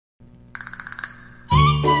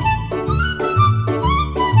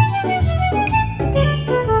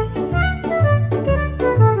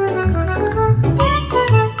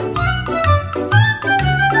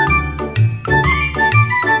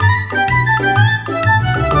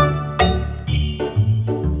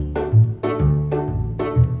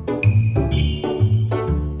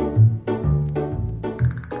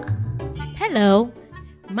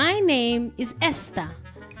Esther,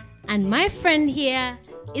 and my friend here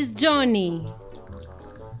is Johnny.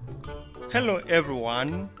 Hello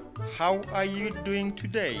everyone, how are you doing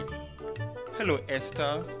today? Hello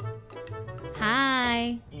Esther.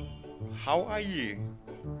 Hi. How are you?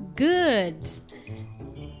 Good.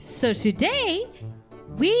 So today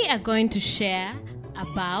we are going to share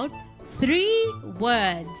about 3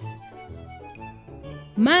 words: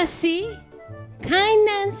 mercy,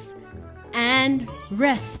 kindness, and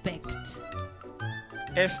respect.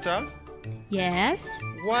 Esther, Yes?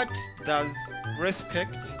 what does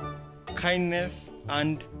respect, kindness,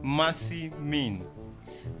 and mercy mean?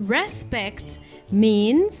 Respect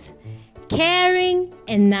means caring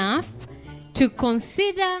enough to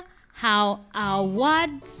consider how our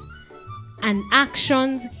words and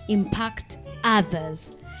actions impact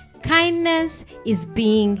others. Kindness is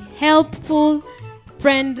being helpful,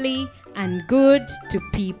 friendly, and good to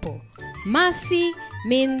people. Mercy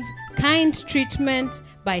means kind treatment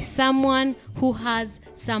by someone who has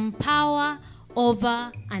some power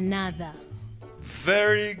over another.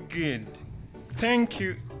 Very good. Thank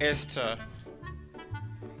you, Esther.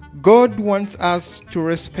 God wants us to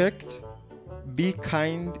respect, be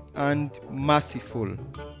kind, and merciful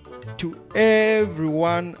to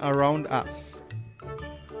everyone around us.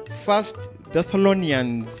 1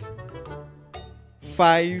 Thessalonians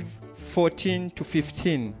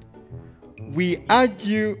 5:14-15. We urge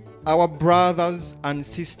you, our brothers and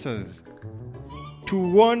sisters, to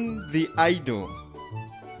warn the idle,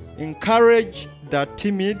 encourage the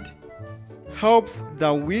timid, help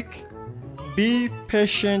the weak, be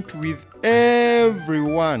patient with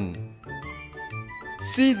everyone.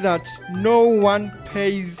 See that no one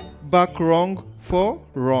pays back wrong for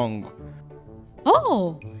wrong.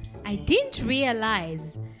 Oh, I didn't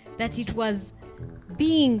realize that it was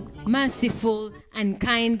being merciful and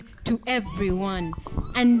kind to everyone,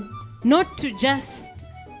 and not to just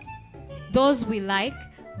those we like,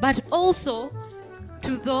 but also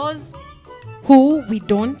to those who we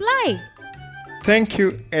don't like. Thank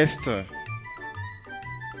you, Esther.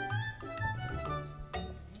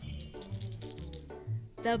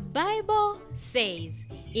 The Bible says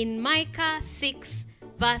in Micah 6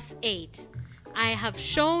 verse 8, I have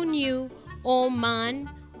shown you, O man,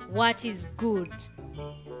 what is good.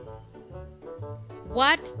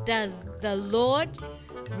 What does the Lord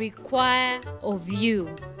require of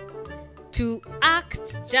you? To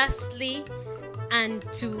act justly, and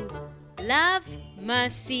to love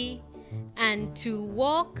mercy, and to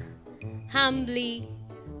walk humbly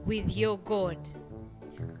with your God.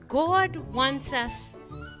 God wants us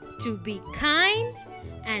to be kind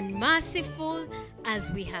and merciful,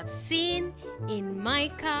 as we have seen in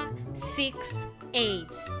Micah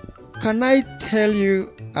 6:8. Can I tell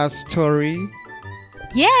you a story?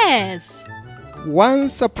 Yes!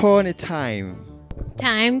 Once upon a time,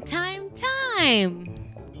 Time.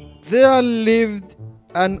 there lived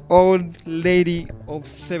an old lady of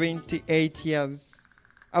 78 years.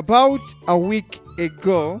 About a week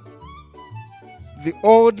ago, the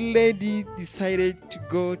old lady decided to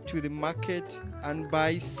go to the market and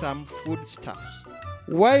buy some foodstuffs.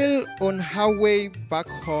 While on her way back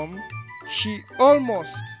home, she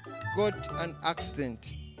almost got an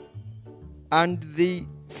accident, and the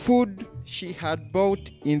food she had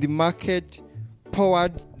bought in the market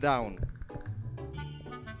poured down.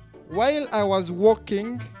 While I was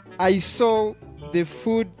walking, I saw the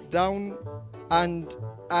food down, and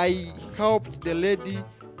I helped the lady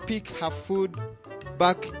pick her food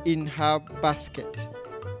back in her basket.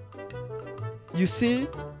 You see,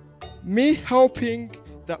 me helping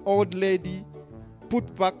the old lady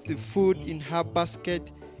put back the food in her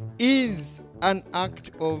basket is an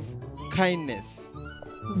act of kindness.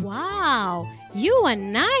 Wow, you are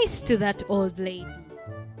nice to that old lady.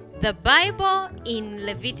 The Bible in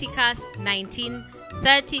Leviticus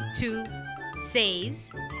 19:32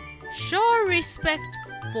 says, show respect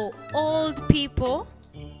for old people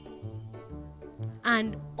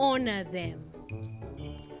and honor them.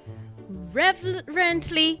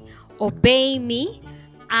 Reverently obey me,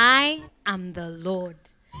 I am the Lord.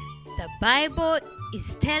 The Bible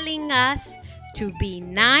is telling us to be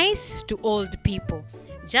nice to old people,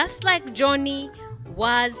 just like Johnny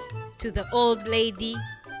was to the old lady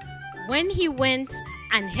when he went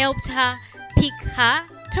and helped her pick her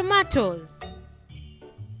tomatoes.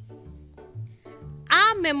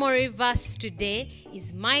 Our memory verse today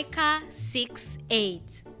is Micah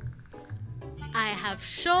 6:8. I have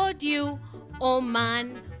showed you, O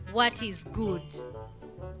man, what is good.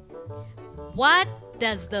 What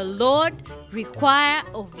does the Lord require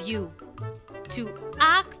of you? To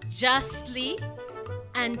act justly,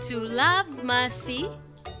 and to love mercy,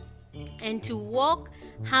 and to walk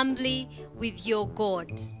humbly with your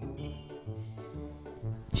God.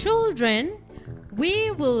 Children,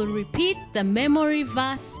 we will repeat the memory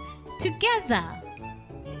verse together.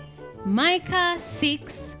 Micah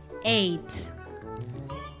 6:8.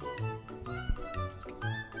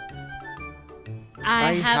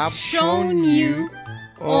 I have shown you,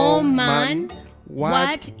 O man,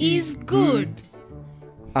 what is good,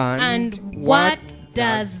 and what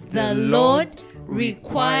does the Lord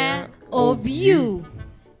require of you?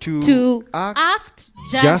 To act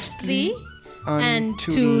justly, and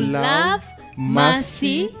to love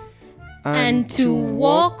mercy, and to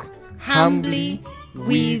walk humbly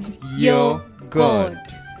with your God.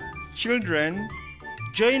 Children,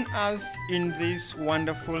 join us in this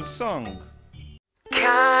wonderful song.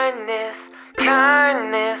 Kindness,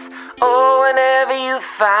 kindness, oh, whenever you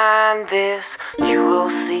find this, you will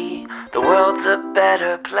see the world's a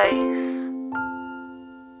better place.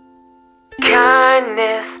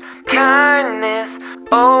 Kindness, kindness,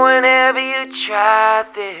 oh, whenever you try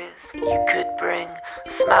this, you could bring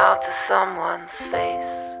a smile to someone's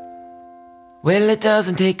face. Well, it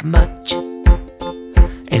doesn't take much,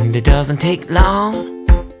 and it doesn't take long.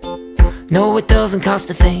 No, it doesn't cost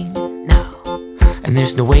a thing, no, and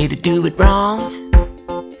there's no way to do it wrong.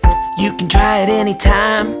 You can try it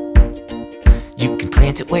anytime, you can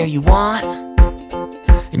plant it where you want,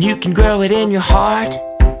 and you can grow it in your heart,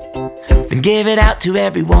 then give it out to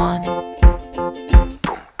everyone.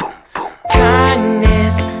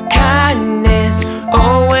 Kindness, kindness,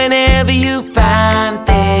 oh, whenever you find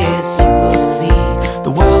this, you will see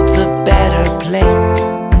the world's a better place.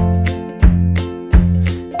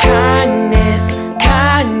 Kindness,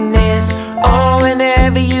 kindness, oh,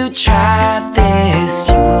 whenever you try this,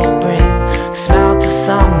 you will bring a smile to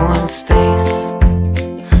someone's face.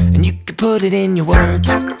 And you can put it in your words,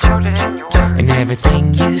 in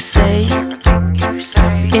everything you say,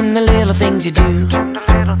 in the little things you do,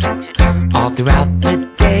 all throughout the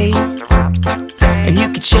day. And you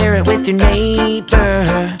can share it with your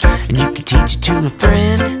neighbor, and you can teach it to a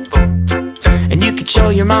friend, and you can show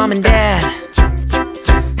your mom and dad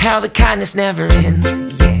how the kindness never ends,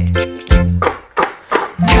 yeah.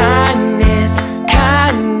 Kindness,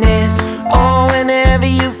 kindness, oh, whenever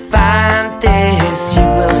you find this, you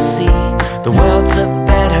will see the world's a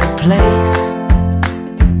better place.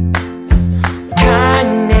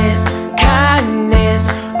 Kindness, kindness,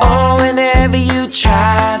 oh, whenever you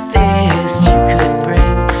try this, you could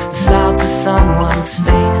bring a smile to someone's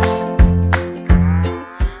face.